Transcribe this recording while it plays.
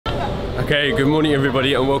Okay, good morning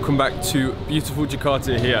everybody and welcome back to beautiful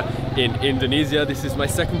Jakarta here in Indonesia. This is my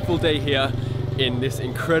second full day here in this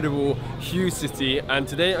incredible, huge city, and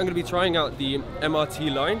today I'm going to be trying out the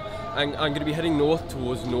MRT line and I'm going to be heading north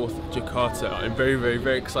towards North Jakarta. I'm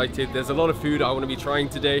very excited. There's a lot of food I want to be trying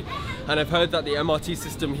today, and I've heard that the MRT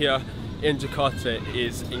system here in Jakarta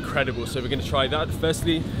is incredible, so we're going to try that.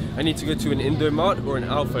 Firstly, I need to go to an Indomart or an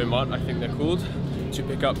Alfamart, I think they're called, to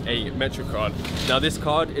pick up a Metro card. Now this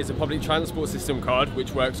card is a public transport system card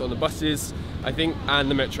which works on the buses, I think, and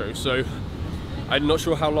the Metro. So I'm not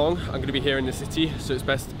sure how long I'm going to be here in the city, so it's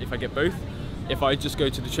best if I get both. If I just go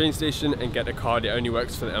to the train station and get a card, it only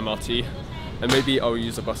works for the MRT, and maybe I'll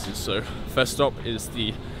use the buses. So first stop is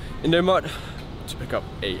the Indomart to pick up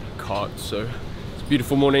a card. So it's a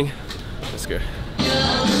beautiful morning, let's go.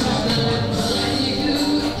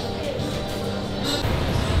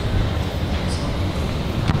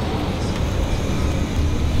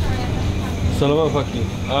 Selamat pagi.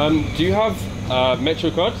 Do you have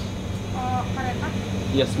Metro cards?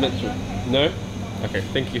 Yes, Metro. No? Okay,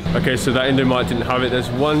 thank you. Okay, so that Indomart didn't have it.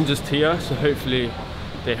 There's one just here, so hopefully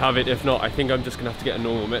they have it. If not, I think I'm just gonna have to get a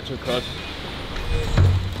normal Metro card.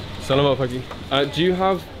 Selamat pagi. Do you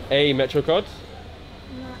have a Metro card?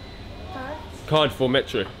 Card for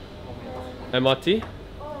Metro? MRT?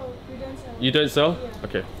 Oh, you don't sell? You don't sell? Yeah.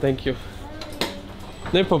 Okay, thank you.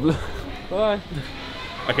 No problem. Bye.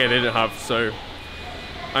 Okay, they didn't have, so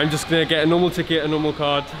I'm just gonna get a normal ticket, a normal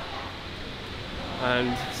card,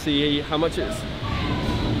 and see how much it is.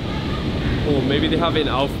 Or maybe they have it in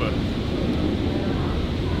Alpha.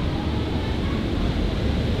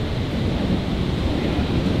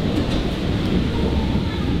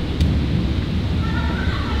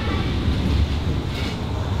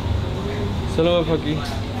 Selamat pagi.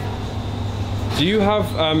 Do you have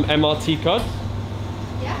MRT card?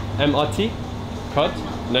 Yeah. MRT card?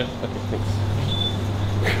 No? Okay, thanks.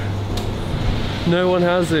 No one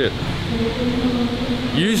has it.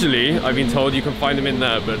 Usually, I've been told you can find them in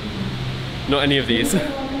there, but not any of these.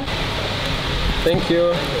 Thank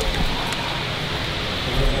you.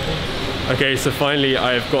 Okay, so finally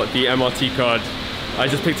I've got the MRT card. I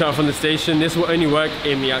just picked it up from the station. This will only work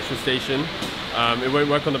in the actual station. It won't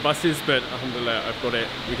work on the buses, but alhamdulillah, I've got it.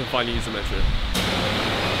 We can finally use the Metro.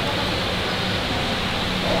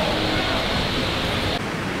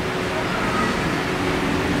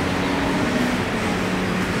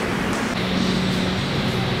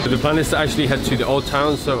 So the plan is to actually head to the Old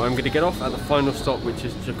Town, so I'm going to get off at the final stop, which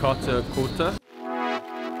is Jakarta Kota.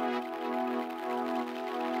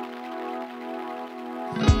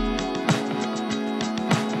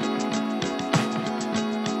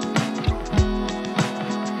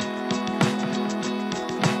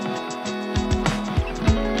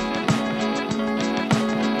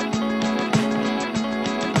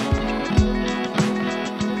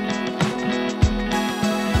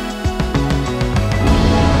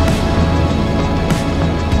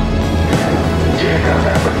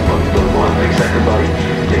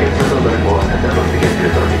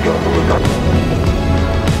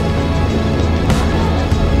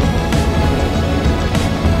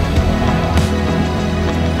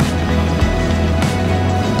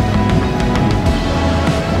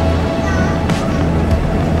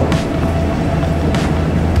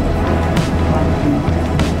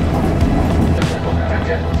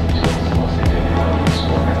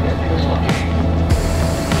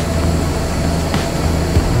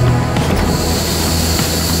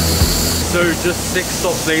 So just 6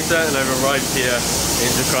 stops later and I've arrived here in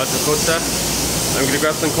Jakarta Kota. I'm going to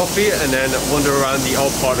grab some coffee and then wander around the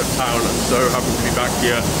old part of town. I'm so happy to be back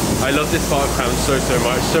here. I love this part of town so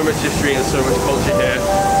much. So much history and so much culture here.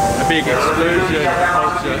 A big explosion of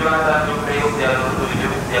culture.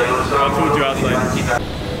 I'll talk to you outside.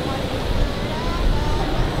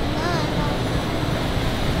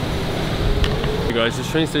 Hey guys, this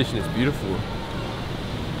train station is beautiful.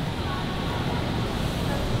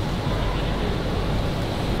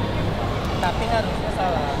 Tapi harusnya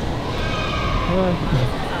salah.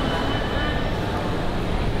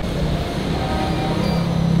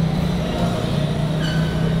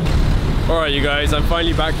 Alright you guys, I'm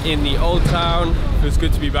finally back in the Old Town. Feels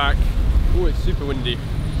good to be back. Oh, it's super windy.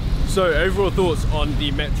 So overall thoughts on the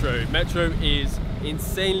Metro. Metro is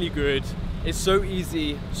insanely good. It's so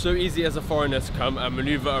easy as a foreigner to come and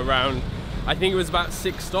maneuver around. I think it was about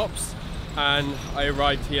 6 stops and I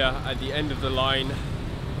arrived here at the end of the line.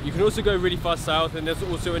 You can also go really far south, and there's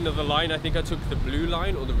also another line. I think I took the blue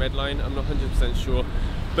line or the red line, I'm not 100% sure.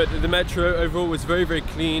 But the Metro overall was very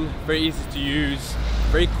clean, very easy to use,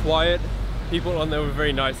 very quiet. People on there were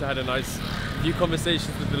very nice. I had a nice few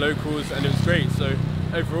conversations with the locals and it was great. So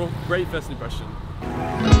overall, great first impression.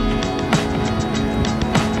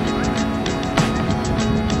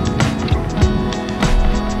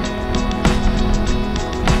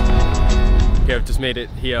 Okay, I've just made it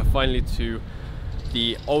here finally to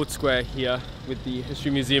the old square here with the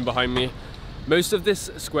history museum behind me. Most of this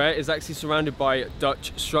square is actually surrounded by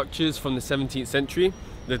Dutch structures from the 17th century.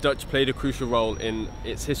 The Dutch played a crucial role in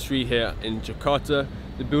its history here in Jakarta.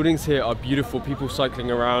 The buildings here are beautiful, people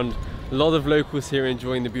cycling around, a lot of locals here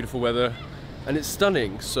enjoying the beautiful weather, and it's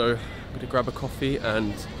stunning. So I'm gonna grab a coffee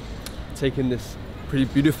and take in this pretty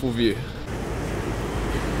beautiful view.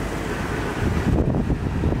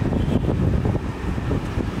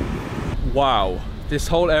 Wow, this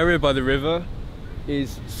whole area by the river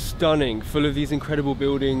is stunning, full of these incredible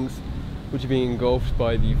buildings which are being engulfed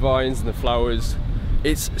by the vines and the flowers.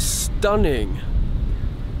 It's stunning.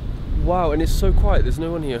 Wow, and it's so quiet, there's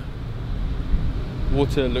no one here.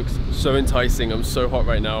 Water looks so enticing. I'm so hot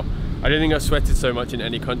right now. I don't think I've sweated so much in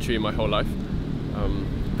any country in my whole life,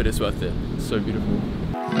 but it's worth it. It's so beautiful.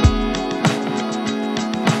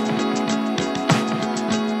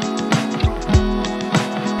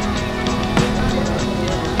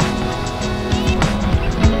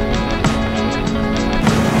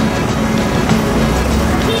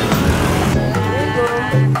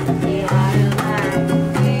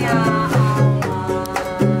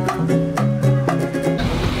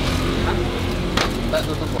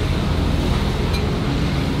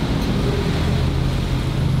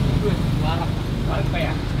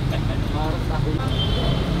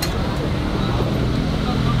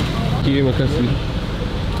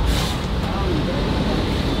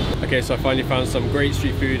 Okay, so I finally found some great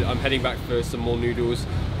street food. I'm heading back for some more noodles.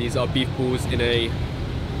 These are beef balls in a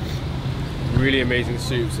really amazing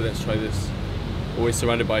soup, so let's try this. Always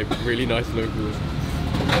surrounded by really nice locals.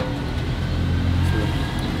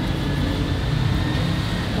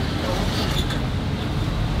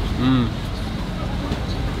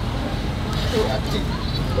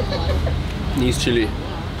 Needs chili.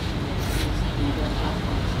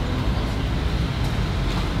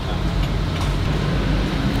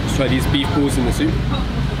 Let's try these beef balls in the soup.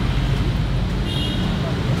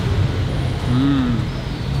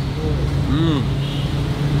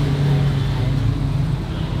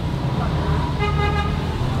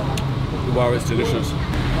 Wow, it's delicious.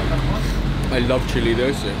 I love chili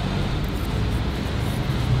though, so.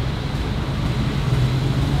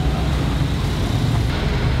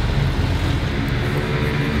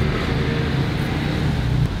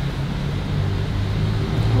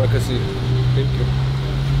 Thank you.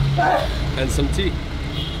 And some tea.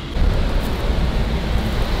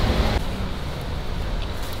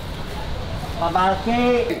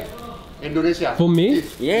 Indonesia. For me?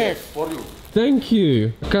 Yes, for you. Thank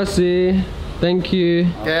you. Kasih. Thank you.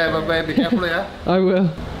 Okay, bye-bye. Be careful, yeah? I will.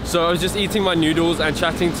 So I was just eating my noodles and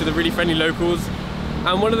chatting to the really friendly locals.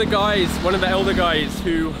 And one of the elder guys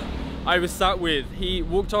who I was sat with, he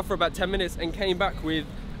walked off for about 10 minutes and came back with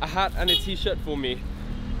a hat and a t-shirt for me.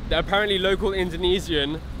 They're apparently local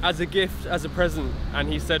Indonesian, as a gift, as a present.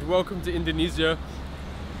 And he said, welcome to Indonesia.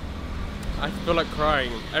 I feel like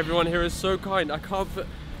crying. Everyone here is so kind.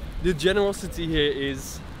 The generosity here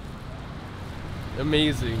is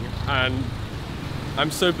amazing. And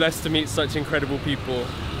I'm so blessed to meet such incredible people.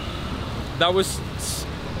 That was,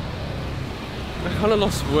 I kind of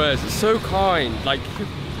lost words. It's so kind, like,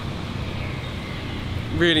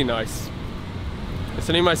 really nice. It's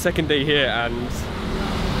only my second day here and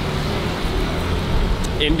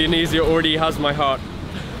Indonesia already has my heart.